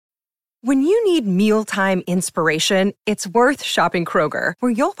When you need mealtime inspiration, it's worth shopping Kroger,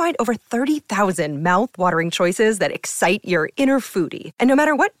 where you'll find over 30,000 mouth-watering choices that excite your inner foodie. And no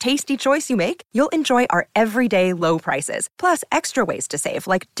matter what tasty choice you make, you'll enjoy our everyday low prices, plus extra ways to save,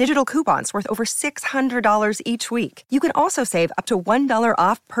 like digital coupons worth over $600 each week. You can also save up to $1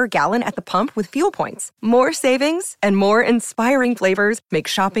 off per gallon at the pump with fuel points. More savings and more inspiring flavors make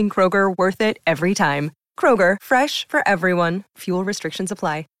shopping Kroger worth it every time. Kroger, fresh for everyone. Fuel restrictions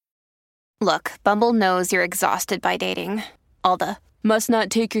apply. Look, Bumble knows you're exhausted by dating. All the, must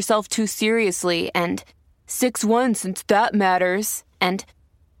not take yourself too seriously, and 6'1" since that matters, and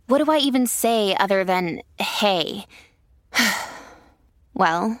what do I even say other than, hey?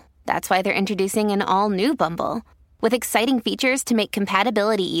 Well, that's why they're introducing an all-new Bumble, with exciting features to make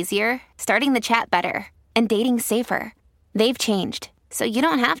compatibility easier, starting the chat better, and dating safer. They've changed, so you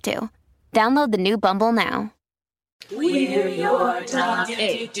don't have to. Download the new Bumble now. We're your top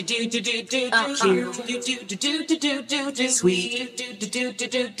sweeties.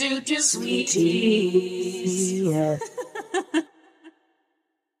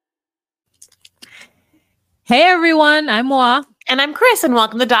 Hey everyone, I'm Wa. And I'm Chris, and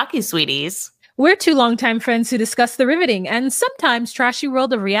welcome to Docu-Sweeties. We're two longtime friends who discuss the riveting and sometimes trashy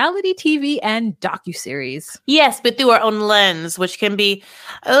world of reality TV and docuseries. Yes, but through our own lens, which can be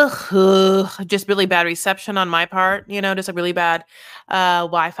just really bad reception on my part, just a really bad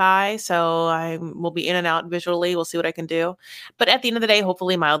Wi-Fi. So I will be in and out visually. We'll see what I can do. But at the end of the day,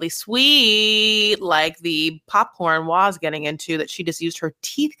 hopefully mildly sweet, like the popcorn Wa's getting into that she just used her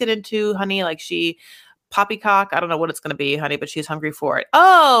teeth to get into, honey, like she... Poppycock. I don't know what it's going to be, honey, but she's hungry for it.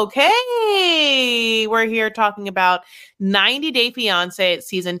 Okay. We're here talking about 90 Day Fiance,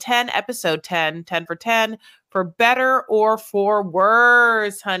 season 10, episode 10, 10 for 10, for better or for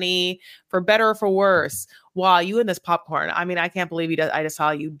worse, honey, for better or for worse. Wow, you and this popcorn. I mean, I can't believe I just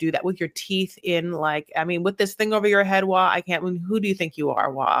saw you do that with your teeth in, with this thing over your head, Wa. Who do you think you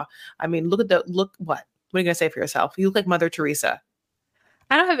are, Wa? I mean, what? What are you going to say for yourself? You look like Mother Teresa.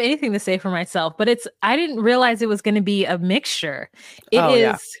 I don't have anything to say for myself, but I didn't realize it was going to be a mixture.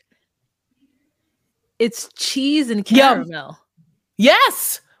 It's cheese and caramel. Yum.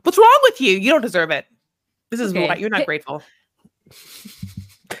 Yes. What's wrong with you? You don't deserve it. This is okay. Why you're not grateful.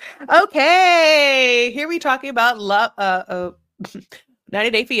 Okay. Here we talking about love. 90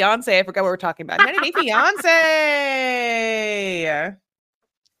 Day Fiance. I forgot what we're talking about. 90 Day Fiance.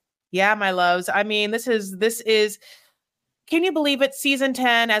 Yeah, my loves. I mean, this is. Can you believe it? Season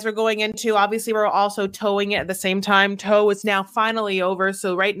 10, as we're going into, obviously we're also towing it at the same time. Tow is now finally over.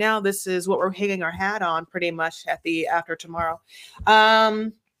 So right now, this is what we're hanging our hat on pretty much after tomorrow.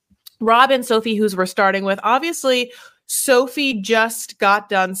 Rob and Sophie, who's we're starting with. Obviously, Sophie just got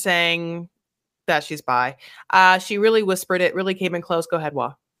done saying that she's bi. She really whispered it, really came in close. Go ahead,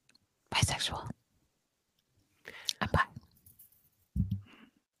 Wa. Bisexual. I'm bi.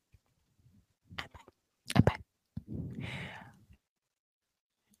 I'm bi.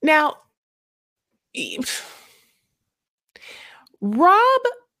 Now, Rob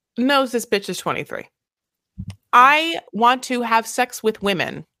knows this bitch is 23. I want to have sex with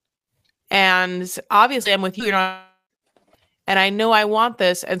women. And obviously I'm with you. And I know I want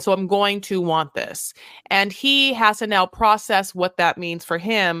this. And so I'm going to want this. And he has to now process what that means for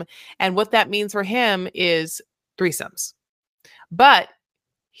him. And what that means for him is threesomes. But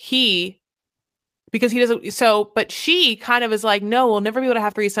because he doesn't, but she kind of is like, no, we'll never be able to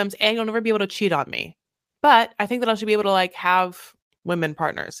have threesomes and you'll never be able to cheat on me. But I think that I should be able to have women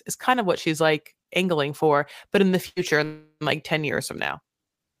partners is kind of what she's angling for, but in the future, in 10 years from now.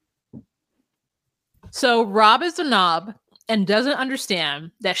 So Rob is a knob and doesn't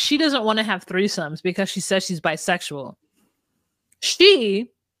understand that she doesn't want to have threesomes because she says she's bisexual.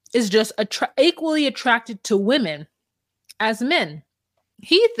 She is just equally attracted to women as men.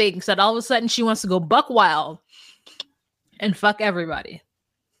 He thinks that all of a sudden she wants to go buck wild and fuck everybody.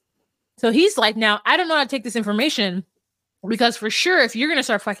 So he's like, now, I don't know how to take this information because for sure, if you're going to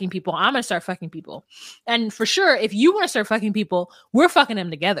start fucking people, I'm going to start fucking people. And for sure, if you want to start fucking people, we're fucking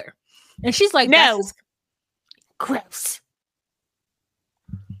them together. And she's like, no. Gross.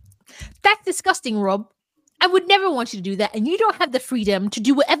 That's disgusting, Rob. I would never want you to do that, and you don't have the freedom to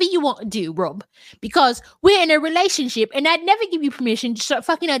do whatever you want to do, Rob, because we're in a relationship, and I'd never give you permission to start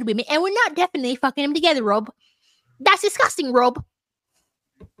fucking other women, and we're not definitely fucking them together, Rob. That's disgusting, Rob.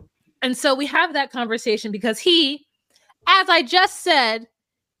 And so we have that conversation because he, as I just said,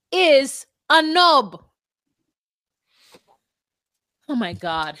 is a knob. Oh my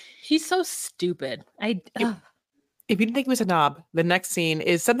God. He's so stupid. If you didn't think he was a knob, the next scene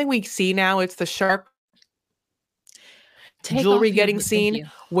is something we see now. It's the sharp. jewelry getting seen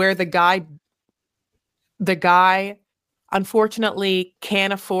where the guy unfortunately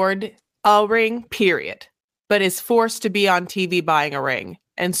can't afford a ring, period, but is forced to be on TV buying a ring.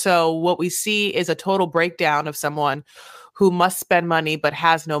 And so what we see is a total breakdown of someone who must spend money but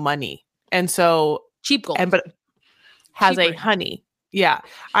has no money. And so cheap gold. But has Cheap a ring. honey. Yeah.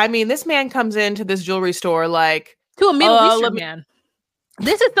 I mean, this man comes into this jewelry store like to a Middle Eastern man.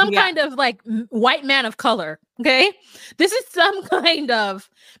 This is some Yeah. kind of like white man of color. Okay. This is some kind of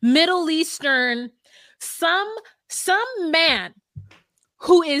Middle Eastern, some man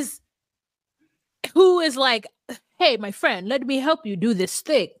who is like, hey, my friend, let me help you do this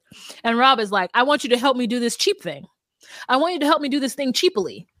thing. And Rob is like, I want you to help me do this cheap thing. I want you to help me do this thing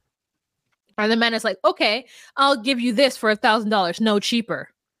cheaply. And the man is like, okay, I'll give you this for $1,000. No, cheaper.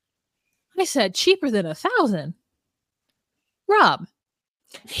 I said, cheaper than 1,000. Rob,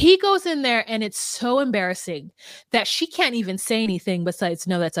 he goes in there and it's so embarrassing that she can't even say anything besides,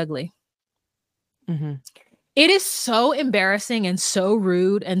 no, that's ugly. Mm-hmm. It is so embarrassing and so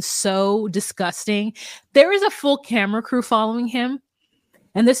rude and so disgusting. There is a full camera crew following him,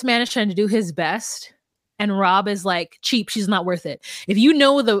 and this man is trying to do his best. And Rob is like, cheap, she's not worth it. If you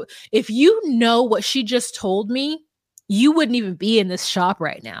know what she just told me, you wouldn't even be in this shop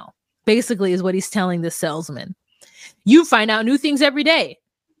right now. Basically, is what he's telling the salesman. You find out new things every day.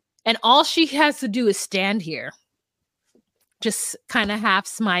 And all she has to do is stand here, just kind of half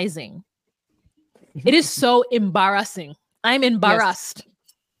smizing. It is so embarrassing. I'm embarrassed.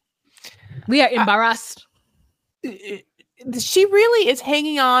 Yes. We are embarrassed. She really is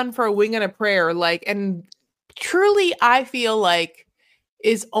hanging on for a wing and a prayer. Like, and truly, I feel like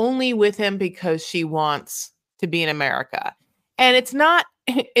is only with him because she wants to be in America. And it's not,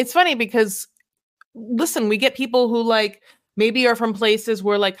 it's funny because, listen, we get people who like maybe are from places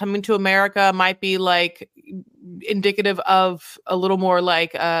where like coming to America might be like indicative of a little more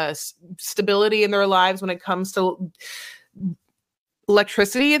like stability in their lives when it comes to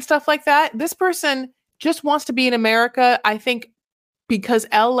electricity and stuff like that. This person just wants to be in America, I think, because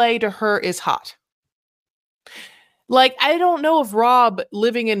LA to her is hot. Like, I don't know if Rob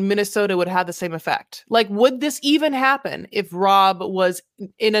living in Minnesota would have the same effect. Like, would this even happen if Rob was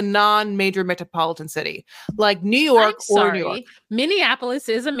in a non-major metropolitan city like New York or New York? Minneapolis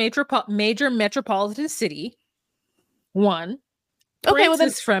is a major metropolitan city. One. Okay, well,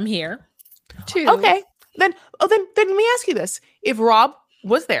 then from here. Two. Okay, then let me ask you this: if Rob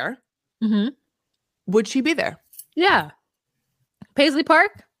was there, would she be there? Yeah. Paisley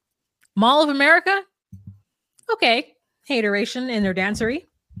Park, Mall of America. Okay. Hateration in their dancery.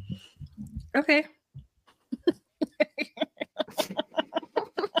 Okay.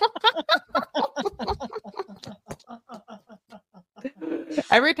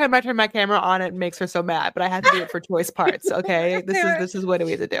 Every time I turn my camera on, it makes her so mad, but I have to do it for choice parts. Okay. This is what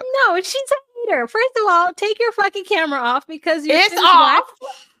we have to do. No, she's a hater. First of all, take your fucking camera off because it's off.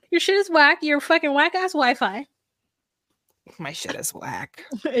 Your shit is whack. Your fucking whack ass Wi-Fi. My shit is whack.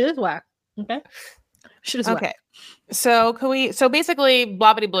 It is whack. Okay. Shit is whack. Okay. So can we? So basically,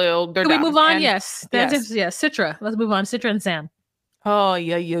 blah blah blue. Can we move on? And, yes. Yes. Citra. Let's move on. Citra and Sam. Oh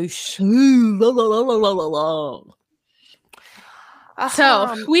yeah, you. So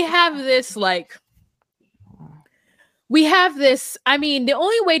we have this. I mean, the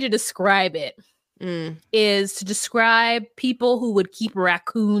only way to describe it is to describe people who would keep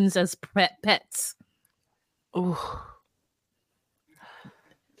raccoons as pets. Ooh.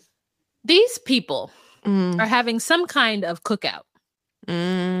 These people are having some kind of cookout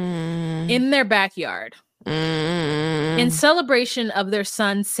in their backyard in celebration of their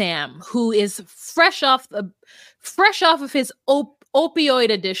son Sam, who is fresh off of his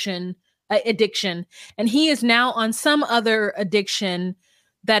opioid addiction, and he is now on some other addiction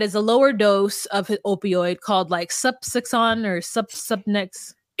that is a lower dose of his opioid called like Subsixon or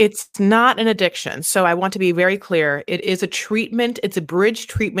Subnex. It's not an addiction. So I want to be very clear. It is a treatment. It's a bridge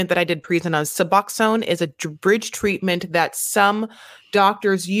treatment that I did present on. Suboxone is a bridge treatment that some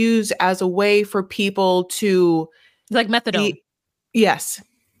doctors use as a way for people to... Like methadone. Yes.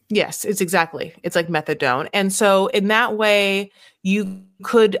 Yes, it's like methadone. And so in that way, you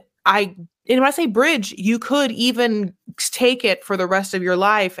could... And when I say bridge, you could even take it for the rest of your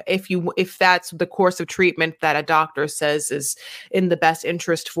life if that's the course of treatment that a doctor says is in the best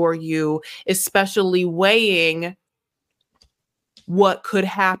interest for you, especially weighing what could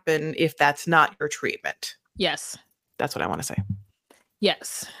happen if that's not your treatment. Yes. That's what I want to say.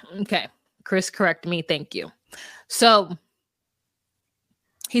 Yes. Okay. Chris, correct me. Thank you. So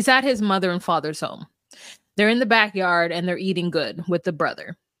he's at his mother and father's home. They're in the backyard and they're eating good with the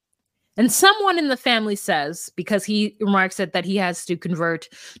brother. And someone in the family says, because he remarks that he has to convert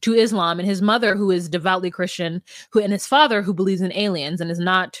to Islam, and his mother, who is devoutly Christian, and his father, who believes in aliens and is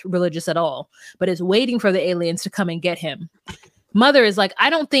not religious at all, but is waiting for the aliens to come and get him. Mother is like, I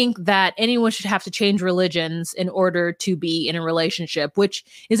don't think that anyone should have to change religions in order to be in a relationship, which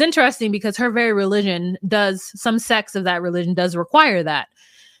is interesting because her very religion some sects of that religion does require that.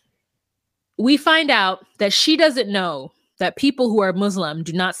 We find out that she doesn't know that people who are Muslim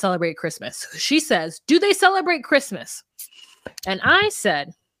do not celebrate Christmas. She says, do they celebrate Christmas? And I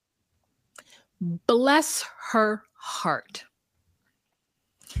said, bless her heart.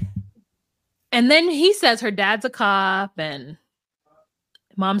 And then he says her dad's a cop, and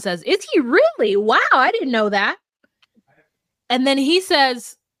Mom says, is he really? Wow, I didn't know that. And then he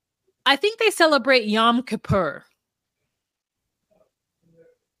says, I think they celebrate Yom Kippur.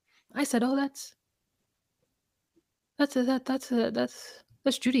 I said, oh, that's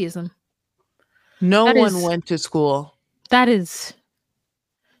Judaism. No one went to school. That is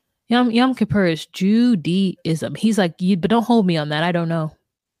Yom Kippur is Judaism. He's like, but don't hold me on that. I don't know.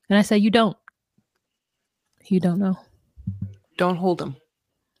 And I said, you don't know. Don't hold him.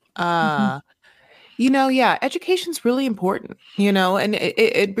 Yeah, education's really important, and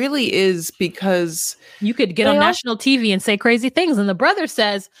it really is, because you could get on national TV and say crazy things. And the brother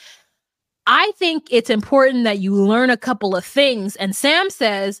says, I think it's important that you learn a couple of things. And Sam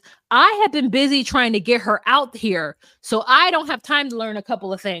says, I have been busy trying to get her out here, so I don't have time to learn a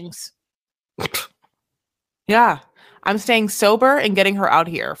couple of things. Yeah. I'm staying sober and getting her out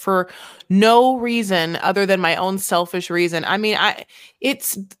here for no reason other than my own selfish reason. I mean,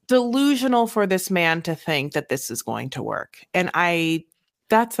 it's delusional for this man to think that this is going to work. And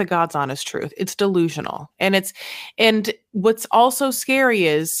that's the God's honest truth. It's delusional. And what's also scary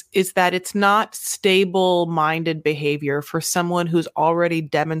is that it's not stable-minded behavior for someone who's already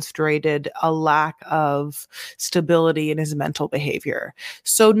demonstrated a lack of stability in his mental behavior.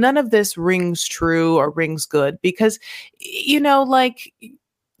 So none of this rings true or rings good, because, in Love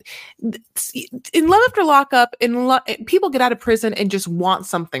After Lockup, people get out of prison and just want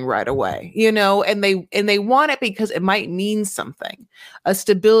something right away, and they want it because it might mean something, a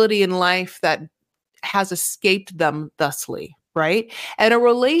stability in life that has escaped them thusly, right? And a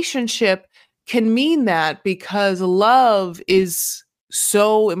relationship can mean that because love is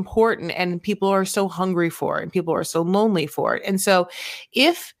so important and people are so hungry for it and people are so lonely for it. And so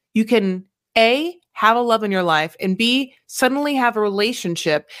if you can, A, have a love in your life, and B, suddenly have a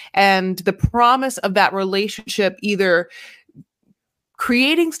relationship, and the promise of that relationship either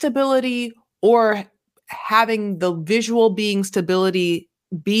creating stability or having the visual being stability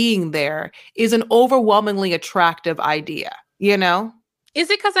being there is an overwhelmingly attractive idea, Is it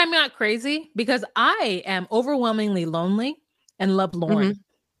because I'm not crazy? Because I am overwhelmingly lonely and love Lauren.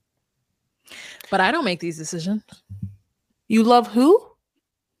 Mm-hmm. But I don't make these decisions. You love who?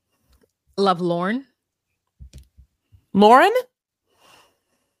 Love Lauren. Lauren?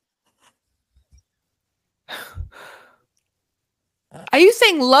 Are you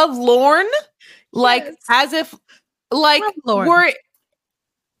saying love Lauren? Like, yes. As if, like, we're...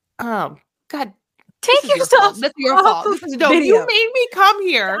 Oh, God. Take yourself That's your fault. No, you made me come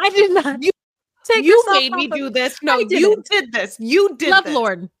here. I did not. You made me do this. No, you did this. You did love this.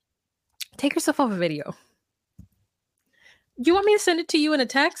 Lauren. Take yourself off a video. Do you want me to send it to you in a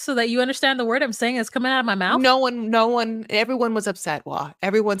text so that you understand the word I'm saying is coming out of my mouth? No one, everyone was upset. Well,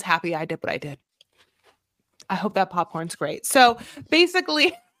 everyone's happy I did what I did. I hope that popcorn's great. So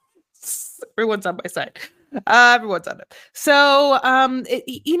basically, everyone's on my side. Everyone's on it. So,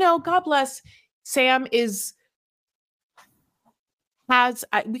 God bless. Sam I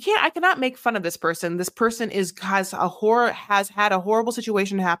cannot make fun of this person. This person has had a horrible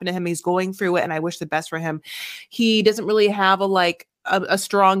situation happen to him. He's going through it, and I wish the best for him. He doesn't really have a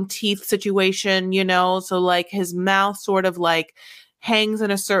strong teeth situation, so like his mouth sort of like hangs in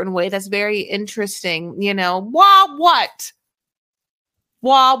a certain way. That's very interesting,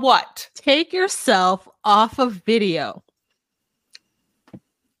 what? Take yourself off of video.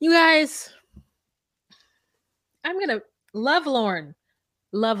 You guys, I'm gonna love Lauren.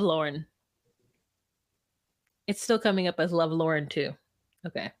 Love Lauren. It's still coming up as love Lauren too.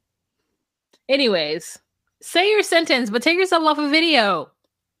 Okay. Anyways, say your sentence, but take yourself off a video.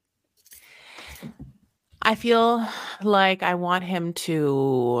 I feel like I want him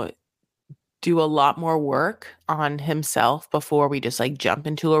to do a lot more work on himself before we just like jump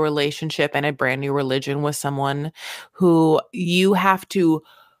into a relationship and a brand new religion with someone who you have to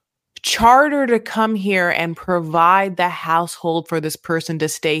charter to come here and provide the household for this person to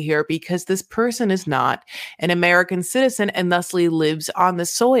stay here because this person is not an American citizen and thusly lives on the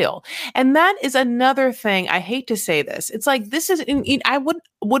soil. And that is another thing. I hate to say this. It's like this is I would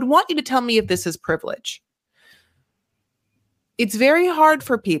want you to tell me if this is privilege. It's very hard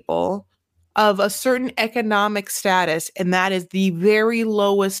for people of a certain economic status, and that is the very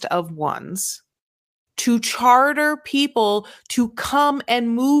lowest of ones, to charter people to come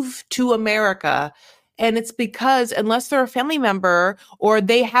and move to America. And it's because unless they're a family member or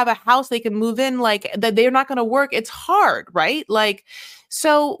they have a house they can move in, like that they're not going to work. It's hard, right? Like,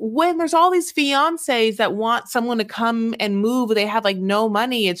 so when there's all these fiancés that want someone to come and move, they have like no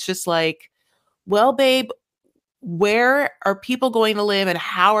money. It's just like, well, babe, where are people going to live and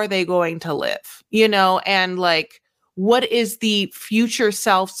how are they going to live? You know, and like, what is the future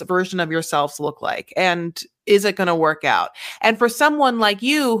self's version of yourselves look like? And is it going to work out? And for someone like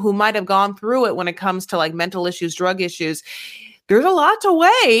you who might have gone through it when it comes to like mental issues, drug issues, there's a lot to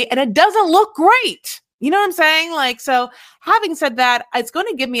weigh and it doesn't look great. You know what I'm saying? Like, so having said that, it's going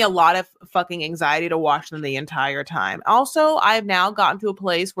to give me a lot of fucking anxiety to watch them the entire time. Also, I've now gotten to a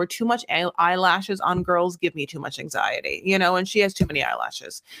place where too much eyelashes on girls give me too much anxiety, you know, and she has too many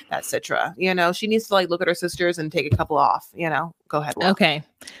eyelashes. That's Citra, you know, she needs to like look at her sisters and take a couple off, you know, go ahead. Will. Okay.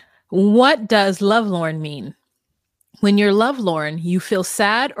 What does lovelorn mean? When you're lovelorn, you feel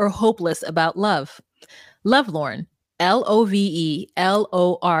sad or hopeless about love. Lovelorn, Lovelorn.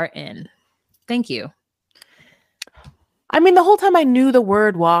 Thank you. I mean, the whole time I knew the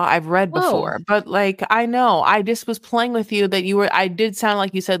word I've read before, but like, I know, I just was playing with you that I did sound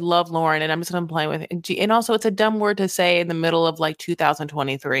like you said love Lauren, and I'm just going to play with it. And also, it's a dumb word to say in the middle of like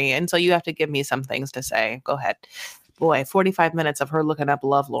 2023. And so you have to give me some things to say. Go ahead. Boy, 45 minutes of her looking up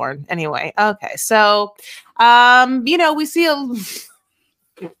love Lauren. Anyway. Okay. So, you know, we see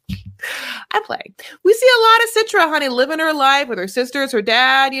I play. We see a lot of Citra, honey, living her life with her sisters, her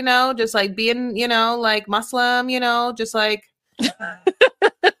dad, you know, just like being, you know, like Muslim, you know, just like,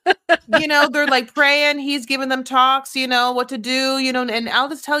 you know, they're like praying. He's giving them talks, you know, what to do, you know, and I'll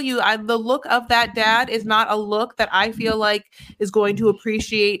just tell you, the look of that dad is not a look that I feel like is going to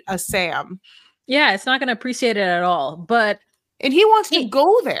appreciate a Sam. Yeah, it's not going to appreciate it at all. And he wants to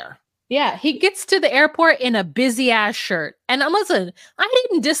go there. Yeah, he gets to the airport in a busy ass shirt. And listen, I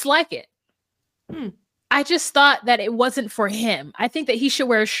didn't dislike it. I just thought that it wasn't for him. I think that he should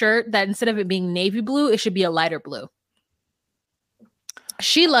wear a shirt that instead of it being navy blue, it should be a lighter blue.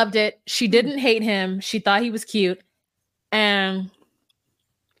 She loved it. She didn't hate him. She thought he was cute. And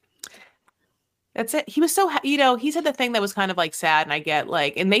that's it. He was so, you know, he said the thing that was kind of like sad, and I get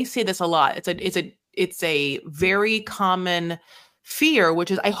like, and they say this a lot. It's a very common fear,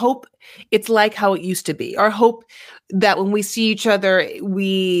 which is, I hope it's like how it used to be, or hope that when we see each other,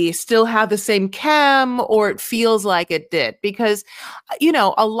 we still have the same chem, or it feels like it did. Because, you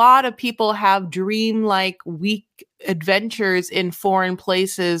know, a lot of people have dream-like week adventures in foreign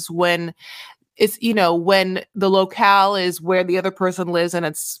places when it's, you know, when the locale is where the other person lives and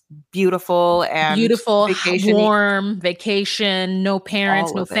it's beautiful and warm vacation, no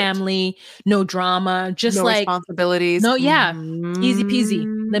parents, no family, no drama, just no like responsibilities. No, yeah. Easy peasy,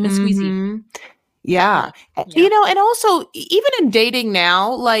 lemon squeezy. Yeah. You know, and also even in dating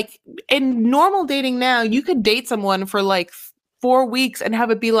now, like in normal dating now, you could date someone for like 4 weeks and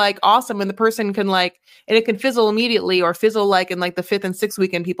have it be like awesome, and the person can like, and it can fizzle immediately, or fizzle like in like the 5th and 6th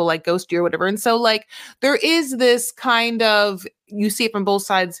weekend, people like ghost you or whatever. And so like there is this kind of, you see it from both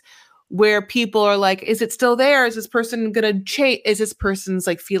sides, where people are like, is it still there? Is this person gonna change? Is this person's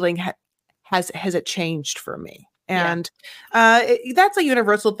like feeling has it changed for me? And that's a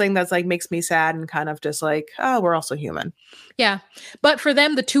universal thing that's like makes me sad and kind of just like, oh, we're also human. Yeah, but for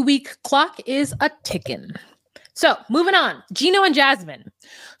them, the 2-week clock is a ticking. So moving on, Gino and Jasmine.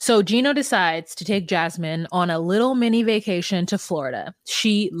 So Gino decides to take Jasmine on a little mini vacation to Florida.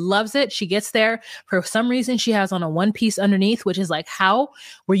 She loves it. She gets there. For some reason, she has on a one piece underneath, which is like, how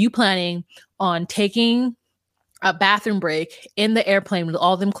were you planning on taking a bathroom break in the airplane with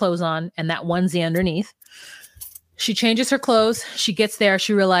all them clothes on and that onesie underneath? She changes her clothes. She gets there.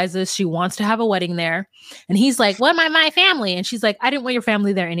 She realizes she wants to have a wedding there. And he's like, what about my family? And she's like, I didn't want your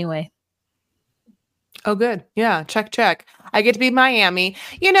family there anyway. Oh, good. Yeah. Check. I get to be Miami.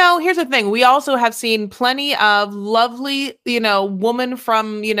 You know, here's the thing. We also have seen plenty of lovely, you know, woman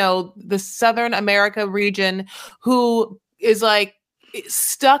from, you know, the Southern America region who is like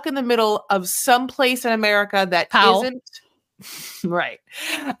stuck in the middle of some place in America that isn't right.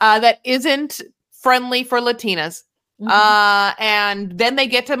 That isn't friendly for Latinas. And then they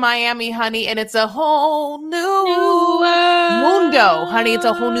get to Miami, honey, and it's a whole new mundo, honey. It's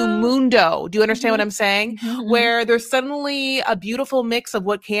a whole new mundo. Do you understand what I'm saying? Where there's suddenly a beautiful mix of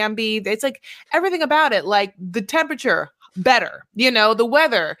what can be. It's like everything about it, like the temperature better, the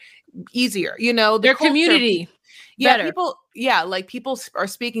weather easier, their culture, community. Yeah, better. people are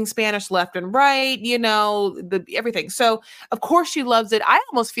speaking Spanish left and right, everything. So of course she loves it. I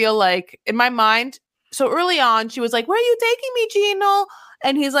almost feel like in my mind, so early on she was like, "Where are you taking me, Gino?"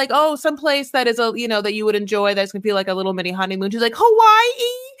 And he's like, "Oh, someplace that is that you would enjoy, that's gonna feel like a little mini honeymoon." She's like,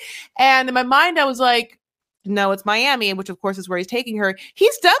 "Hawaii." And in my mind I was like, no, it's Miami, which of course is where he's taking her.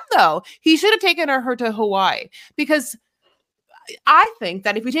 He's dumb though. He should have taken her to Hawaii, because I think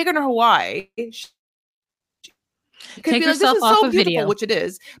that if we take her to Hawaii, take yourself this is off so of beautiful, video, which it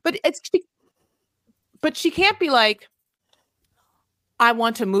is, but she can't be like, I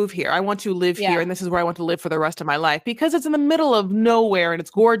want to move here, I want to live here, and this is where I want to live for the rest of my life, because it's in the middle of nowhere and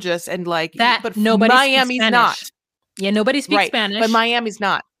it's gorgeous and like that. But nobody Miami's not. Yeah, nobody speaks Spanish, but Miami's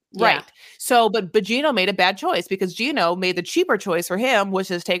not. Right. Yeah. So, but Gino made a bad choice, because Gino made the cheaper choice for him, which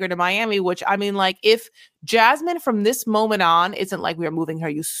is take her to Miami, which, I mean, like, if Jasmine from this moment on isn't like, we are moving her,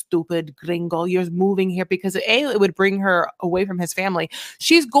 you stupid gringo, you're moving here because it would bring her away from his family.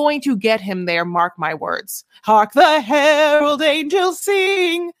 She's going to get him there. Mark my words. Hark the herald angels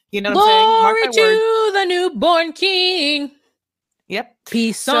sing. You know what I'm saying? Mark my Glory words. to the newborn king. Yep.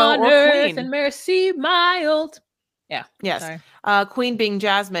 Peace on earth and mercy mild. Yeah. Yes. Sorry. Queen being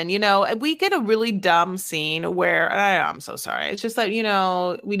Jasmine, we get a really dumb scene where I'm so sorry. It's just that,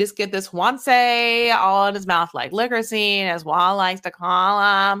 we just get this Fiance all in his mouth like liquor scene, as Juan likes to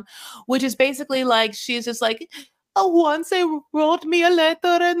call him, which is basically like, she's just like, Fiance wrote me a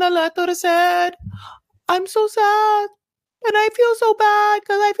letter, and the letter said, I'm so sad. And I feel so bad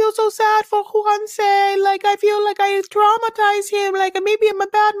because I feel so sad for Fiance. Like, I feel like I traumatized him. Like, maybe I'm a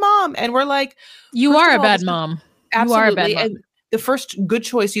bad mom. And we're like, you are a bad mom. Absolutely. You are a bad mom. And the first good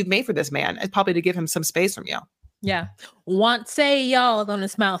choice you've made for this man is probably to give him some space from you. Yeah. Want say y'all on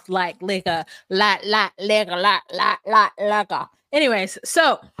his mouth like liquor, liquor. Anyways,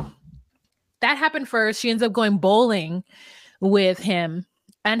 so that happened first. She ends up going bowling with him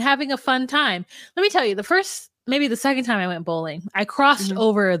and having a fun time. Let me tell you, maybe the second time I went bowling, I crossed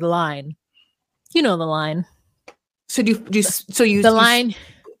over the line. You know the line. So the line.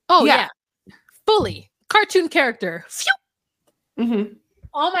 Oh yeah. Fully cartoon character. Mm-hmm.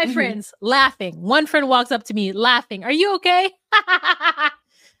 All my friends laughing. One friend walks up to me laughing. Are you okay?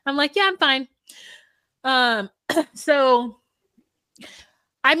 I'm like, yeah, I'm fine. So,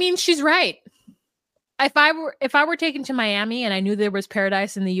 I mean, she's right. If I were taken to Miami and I knew there was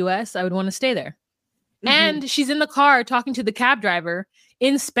paradise in the US, I would want to stay there. And she's in the car talking to the cab driver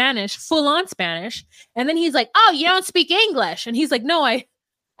in Spanish, full on Spanish. And then he's like, "Oh, you don't speak English?" And he's like, "No,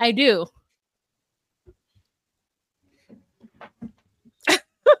 I do."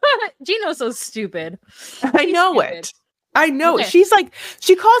 Gino's so stupid. I know it. Okay. She's like,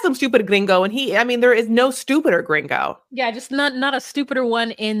 she calls him stupid gringo, and there is no stupider gringo. Yeah, just not a stupider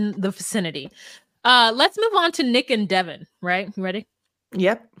one in the vicinity. Let's move on to Nick and Devin, right? You ready?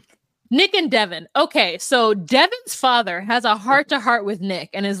 Yep. Nick and Devin. Okay, so Devin's father has a heart-to-heart with Nick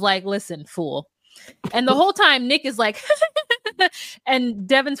and is like, "Listen, fool." And the whole time Nick is like, and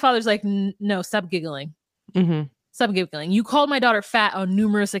Devin's father's like, "No, stop giggling. Stop giggling. You called my daughter fat on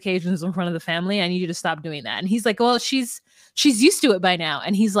numerous occasions in front of the family. I need you to stop doing that." And he's like, "Well, she's used to it by now."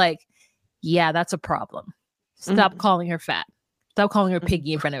 And he's like, "Yeah, that's a problem. Stop calling her fat. Stop calling her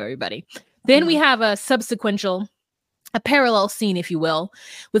piggy in front of everybody." Then we have a parallel scene, if you will,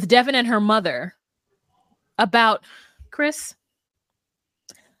 with Devin and her mother about Chris.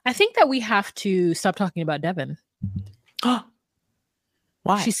 I think that we have to stop talking about Devin.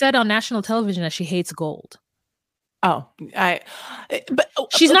 Why? She said on national television that she hates gold. Oh,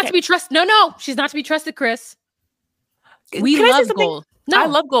 she's not to be trusted. No, she's not to be trusted, Chris. We love gold. No, I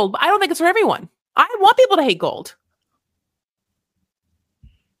love gold, but I don't think it's for everyone. I want people to hate gold.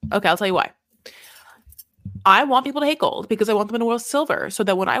 Okay, I'll tell you why. I want people to hate gold because I want them to wear silver, so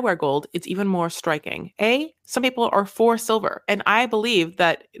that when I wear gold, it's even more striking. Some people are for silver, and I believe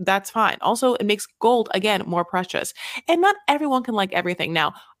that that's fine. Also, it makes gold, again, more precious. And not everyone can like everything.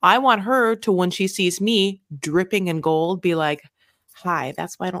 Now, I want her to, when she sees me dripping in gold, be like, "Hi,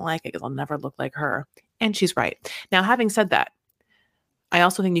 that's why I don't like it, because I'll never look like her." And she's right. Now, having said that, I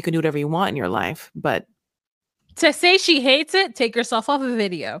also think you can do whatever you want in your life, but to say she hates it, take yourself off a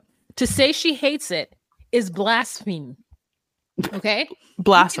video. To say she hates it is blasphemy. Okay?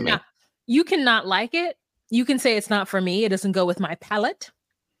 Blasphemy. You cannot like it. You can say it's not for me. It doesn't go with my palate.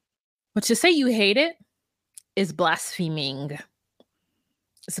 But to say you hate it is blaspheming.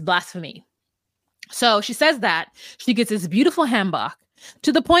 It's blasphemy. So she says that she gets this beautiful handbag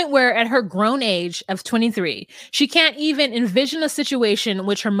to the point where at her grown age of 23, she can't even envision a situation in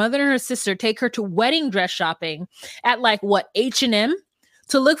which her mother and her sister take her to wedding dress shopping at like what, H&M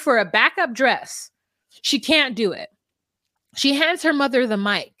to look for a backup dress. She can't do it. She hands her mother the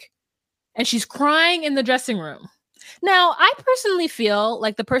mic and she's crying in the dressing room. Now, I personally feel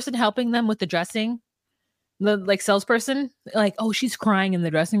like the person helping them with the dressing, the like salesperson, like, oh, she's crying in the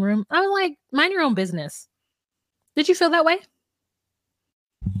dressing room. I was like, mind your own business. Did you feel that way?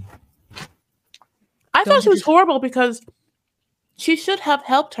 I thought she was horrible because she should have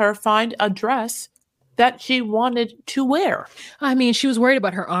helped her find a dress that she wanted to wear. I mean, she was worried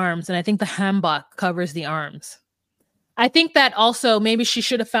about her arms, and I think the handbag covers the arms. I think that also maybe she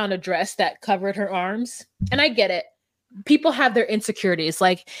should have found a dress that covered her arms. And I get it. People have their insecurities.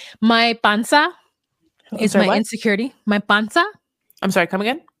 Like my panza is my insecurity. My panza. I'm sorry, come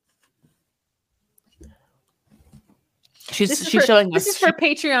again? She's showing us. This is for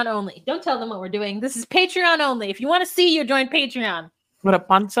Patreon only. Don't tell them what we're doing. This is Patreon only. If you want to see, you join Patreon. What a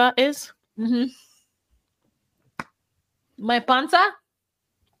panza is? Mm-hmm. My panza?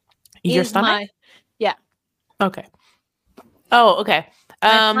 Your stomach? Yeah. Okay. Oh, okay.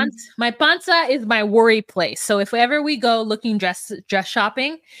 My panza is my worry place. So if ever we go looking dress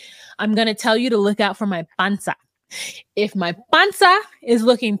shopping, I'm going to tell you to look out for my panza. If my panza is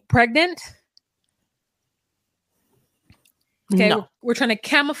looking pregnant, okay, no. We're trying to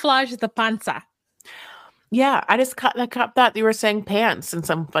camouflage the panza. Yeah, I just thought you were saying pants in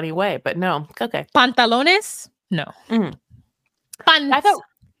some funny way, but no. Okay. Pantalones? No. Mm. Panza.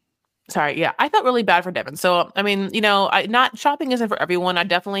 I felt really bad for Devin. So, I mean, not shopping isn't for everyone. I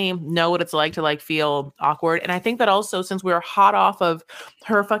definitely know what it's like to like feel awkward. And I think that also since we were hot off of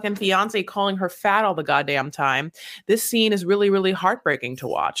her fucking fiance calling her fat all the goddamn time, this scene is really, really heartbreaking to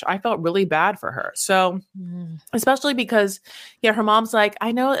watch. I felt really bad for her. So, especially because, her mom's like,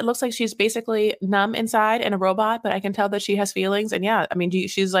 I know it looks like she's basically numb inside and a robot, but I can tell that she has feelings. And yeah, I mean,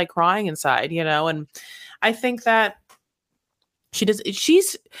 she's like crying inside, and I think that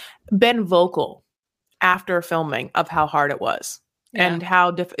she's been vocal after filming of how hard it was and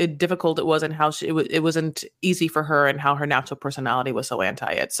how difficult it was and how it wasn't easy for her and how her natural personality was so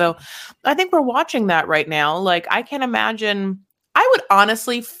anti it. So I think we're watching that right now. Like, I can't imagine. I would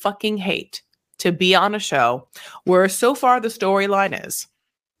honestly fucking hate to be on a show where so far the storyline is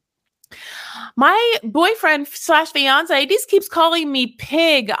my boyfriend / fiance just keeps calling me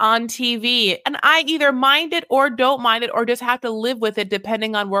pig on TV, and I either mind it or don't mind it or just have to live with it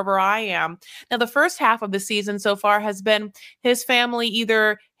depending on wherever I am. Now, the first half of the season so far has been his family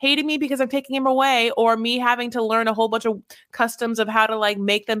either hating me because I'm taking him away or me having to learn a whole bunch of customs of how to like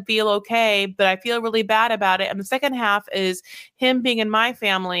make them feel okay, but I feel really bad about it. And the second half is him being in my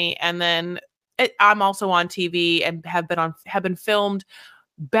family, and then I'm also on TV and have been filmed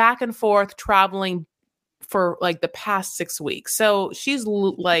back and forth traveling for like the past 6 weeks. So she's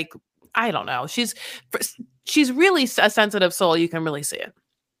like, I don't know. She's really a sensitive soul. You can really see it.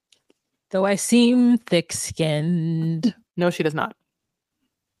 Though I seem thick-skinned. No, she does not.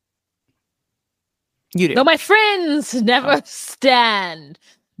 You do. Though my friends never stand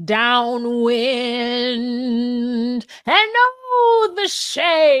downwind and know the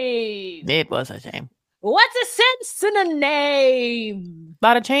shame. It was a shame. What's a sense in a name? A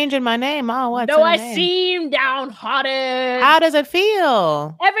lot of change in my name. Oh, what's Though I seem downhearted. How does it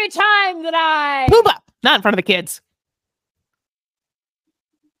feel? Every time that I poop up. Not in front of the kids.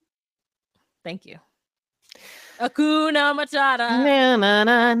 Thank you. Hakuna Matata. No, no,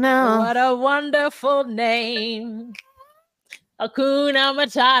 no, no. What a wonderful name. Hakuna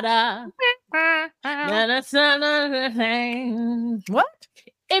Matata. What?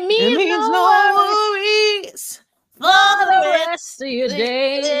 It means no worries for the rest of your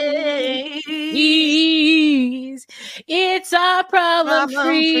days. It's a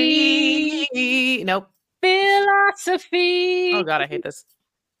problem-free. Nope. Philosophy. Oh God, I hate this.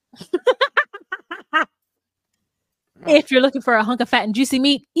 If you're looking for a hunk of fat and juicy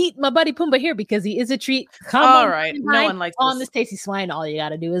meat, eat my buddy Pumbaa here because he is a treat. Come all on, right. No one likes on this tasty swine. All you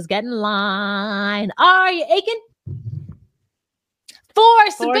gotta do is get in line. Are you aching? For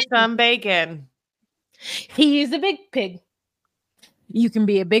some bacon. He's a big pig. You can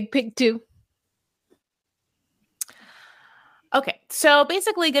be a big pig too. Okay, so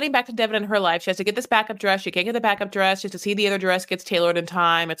basically getting back to Devin and her life, she has to get this backup dress. She can't get the backup dress. She has to see the other dress gets tailored in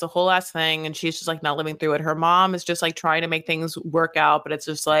time. It's a whole ass thing. And she's just like not living through it. Her mom is just like trying to make things work out, but it's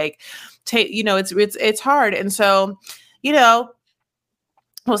just like, it's hard. And so,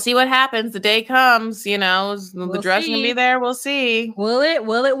 we'll see what happens. The day comes, you know, the dress gonna be there. We'll see. Will it?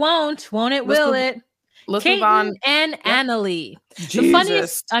 Will it? Won't? Won't it? Will it? Let's move Kaiten on. and Annalie.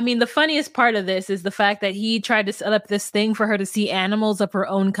 Jesus. The funniest part of this is the fact that he tried to set up this thing for her to see animals of her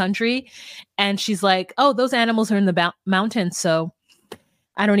own country. And she's like, oh, those animals are in the mountains, so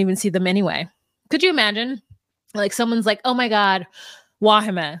I don't even see them anyway. Could you imagine? Like someone's like, oh my God,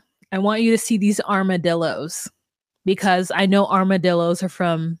 Wahime, I want you to see these armadillos because I know armadillos are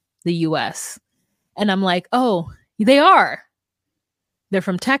from the US. And I'm like, oh, they are. They're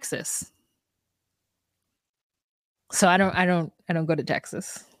from Texas. So I don't go to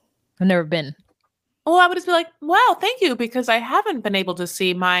Texas. I've never been. Oh, I would just be like, wow, thank you, because I haven't been able to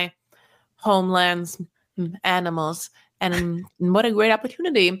see my homeland's animals. And what a great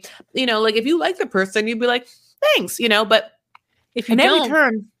opportunity. You know, like if you like the person, you'd be like, thanks, you know, but if you don't,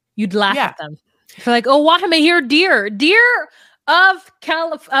 turn, you'd laugh at them. If you're like, oh, Wahime here, deer of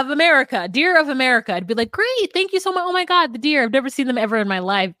America, deer of America. I'd be like, great, thank you so much. Oh my God, the deer. I've never seen them ever in my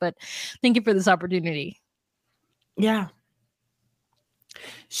life, but thank you for this opportunity. Yeah.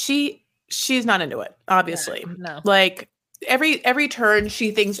 She's not into it, obviously. Yeah, no. Like every turn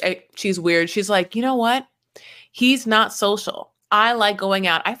she thinks she's weird. She's like, you know what? He's not social. I like going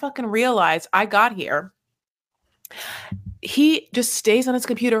out. I fucking realized I got here. He just stays on his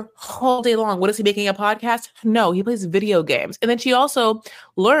computer all day long. What is he making a podcast? No, he plays video games. And then she also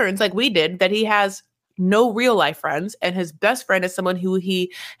learns, like we did, that he has no real life friends. And his best friend is someone who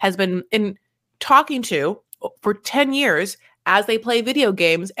he has been talking to for 10 years as they play video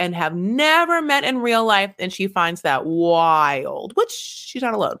games and have never met in real life. And she finds that wild, which she's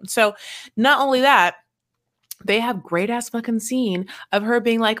not alone. So not only that, they have great ass fucking scene of her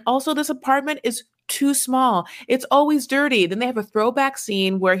being like, also this apartment is too small. It's always dirty. Then they have a throwback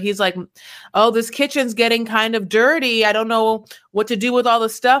scene where he's like, oh, this kitchen's getting kind of dirty. I don't know what to do with all the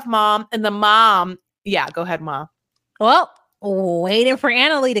stuff, Mom. And the mom, yeah, go ahead, Mom. Well, waiting for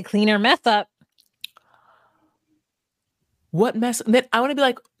Annalie to clean her mess up. What mess? Then I want to be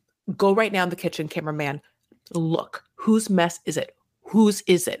like, go right now in the kitchen, cameraman. Look, whose mess is it? Whose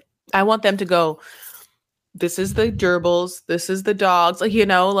is it? I want them to go, this is the gerbils. This is the dogs. Like, you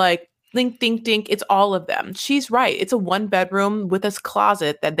know, like, dink, dink, dink. It's all of them. She's right. It's a 1-bedroom with this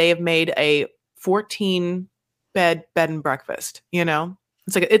closet that they have made a 14-bed bed and breakfast. You know,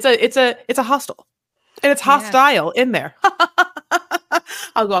 it's like it's a hostel, and it's hostile in there.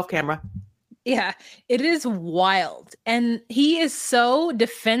 I'll go off camera. Yeah, it is wild, and he is so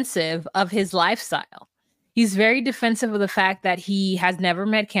defensive of his lifestyle. He's very defensive of the fact that he has never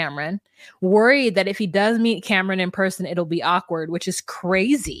met Cameron, worried that if he does meet Cameron in person, it'll be awkward, which is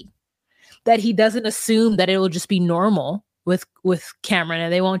crazy. That he doesn't assume that it will just be normal with Cameron,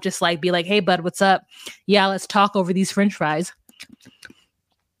 and they won't just like be like, hey, bud, what's up? Yeah, let's talk over these French fries.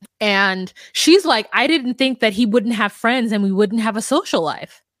 And she's like, I didn't think that he wouldn't have friends and we wouldn't have a social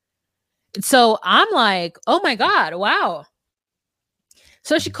life. So I'm like, oh my God, wow.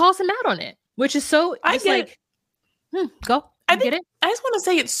 So she calls him out on it, which is so, I get like, go. I get it. I just want to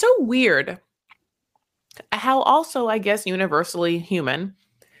say it's so weird how also, I guess, universally human.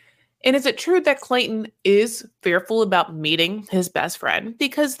 And is it true that Clayton is fearful about meeting his best friend?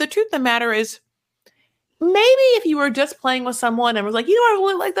 Because the truth of the matter is, maybe if you were just playing with someone and was like, you know, I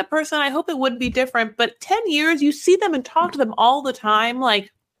really like that person, I hope it would be different. But 10 years, you see them and talk to them all the time. Like,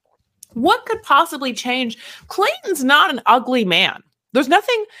 what could possibly change? Clayton's not an ugly man. There's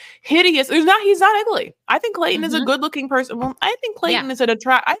nothing hideous. He's not ugly. I think Clayton is a good-looking person. Well, I think Clayton is I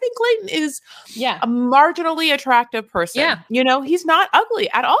think Clayton is a marginally attractive person. Yeah. You know, he's not ugly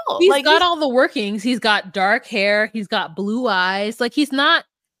at all. He's got all the workings. He's got dark hair. He's got blue eyes. Like, he's not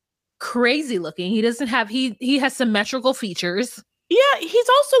crazy looking. He doesn't have, he has symmetrical features. Yeah, he's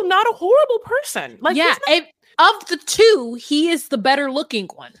also not a horrible person. Like, yeah, of the two, he is the better looking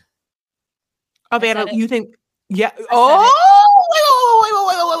one. Of Anna, you think? Yeah. Wait.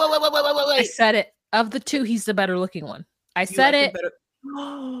 I said it. Of the two, he's the better looking one. I said it.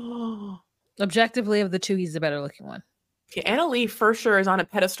 Objectively, of the two, he's the better looking one. Yeah, Anna Lee for sure is on a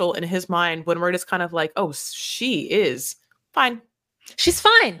pedestal in his mind when we're just kind of like, oh, she is fine. She's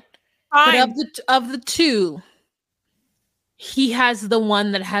fine. But of the two, he has the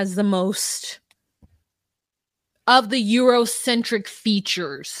one that has the most of the Eurocentric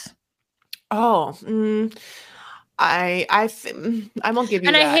features. Oh, I won't give you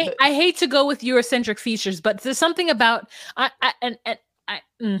and that. I hate to go with Eurocentric features, but there's something about I'm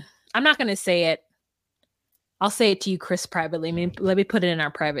not going to say it. I'll say it to you, Chris, privately. I mean, let me put it in our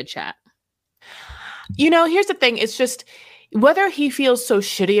private chat. You know, here's the thing. It's just whether he feels so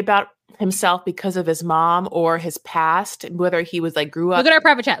shitty about himself because of his mom or his past, whether he was like grew up. Look at our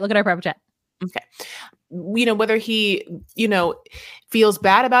private chat. Okay. Whether he, feels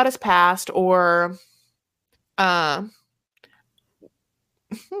bad about his past or, To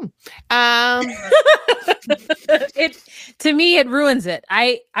me, it ruins it.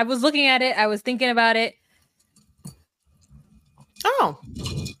 I was looking at it. I was thinking about it. Oh.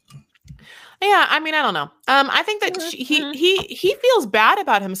 Yeah, I mean, I don't know. I think that he feels bad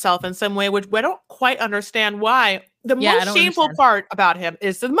about himself in some way, which I don't quite understand why. The most shameful part about him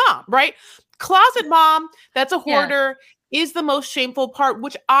is the mom, right? Closet mom, that's a hoarder, is the most shameful part,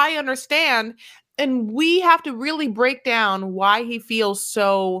 which I understand. And we have to really break down why he feels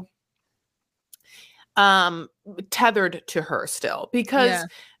so tethered to her still, because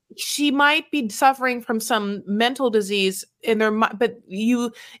she might be suffering from some mental disease in their mind, but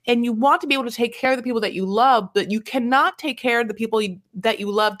you want to be able to take care of the people that you love, but you cannot take care of the people that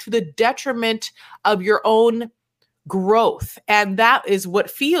you love to the detriment of your own growth. And that is what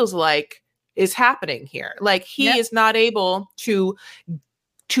feels like is happening here. Like he is not able to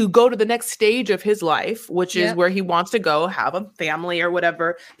go to the next stage of his life, which is where he wants to go have a family or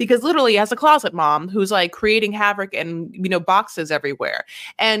whatever, because literally he has a closet mom who's like creating havoc and, boxes everywhere.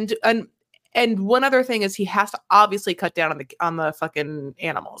 And one other thing is he has to obviously cut down on the fucking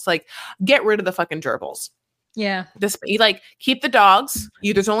animals, like get rid of the fucking gerbils. Yeah. Keep the dogs.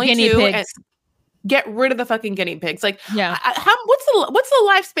 There's only guinea two. pigs. And get rid of the fucking guinea pigs. Like, yeah. What's the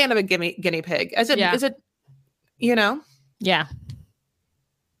lifespan of a guinea pig? Is it, Yeah.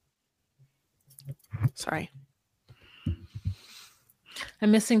 Sorry.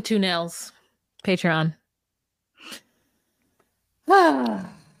 I'm missing 2 nails. Patreon. Yeah.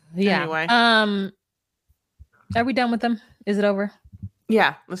 Anyway. Are we done with them? Is it over?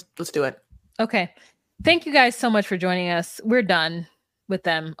 Yeah, let's do it. Okay. Thank you guys so much for joining us. We're done with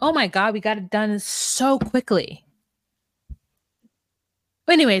them. Oh my God, we got it done so quickly.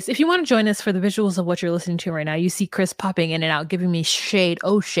 Anyways, if you want to join us for the visuals of what you're listening to right now, you see Chris popping in and out, giving me shade.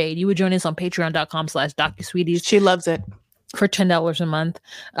 Oh, shade. You would join us on patreon.com/DocuSweeties. She loves it. For $10 a month.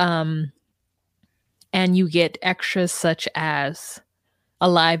 And you get extras such as a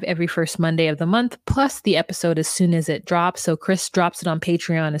live every first Monday of the month, plus the episode as soon as it drops. So Chris drops it on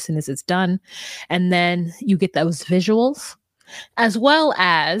Patreon as soon as it's done. And then you get those visuals, as well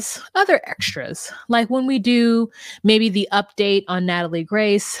as other extras, like when we do maybe the update on Natalie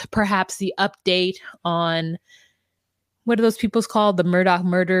Grace, perhaps the update on, what are those people's called? The Murdoch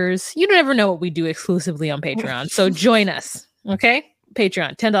murders. You don't ever know what we do exclusively on Patreon. So join us, okay?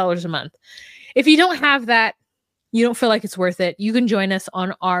 Patreon, $10 a month. If you don't have that, you don't feel like it's worth it, you can join us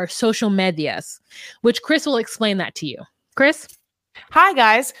on our social medias, which Chris will explain that to you. Chris? Hi,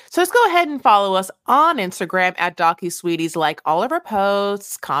 guys. So let's go ahead and follow us on Instagram at DocuSweeties. Like all of our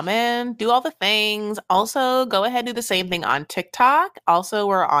posts, comment, do all the things. Also, go ahead and do the same thing on TikTok. Also,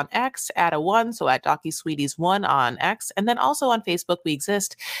 we're on X at @1, so at DocuSweeties1 on X. And then also on Facebook, we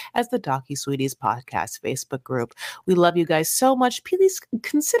exist as the DocuSweeties Podcast Facebook group. We love you guys so much. Please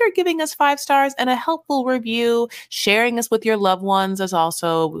consider giving us 5 stars and a helpful review. Sharing us with your loved ones is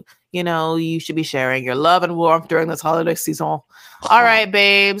also... you should be sharing your love and warmth during this holiday season. All right,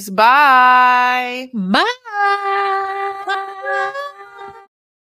 babes. Bye. Bye.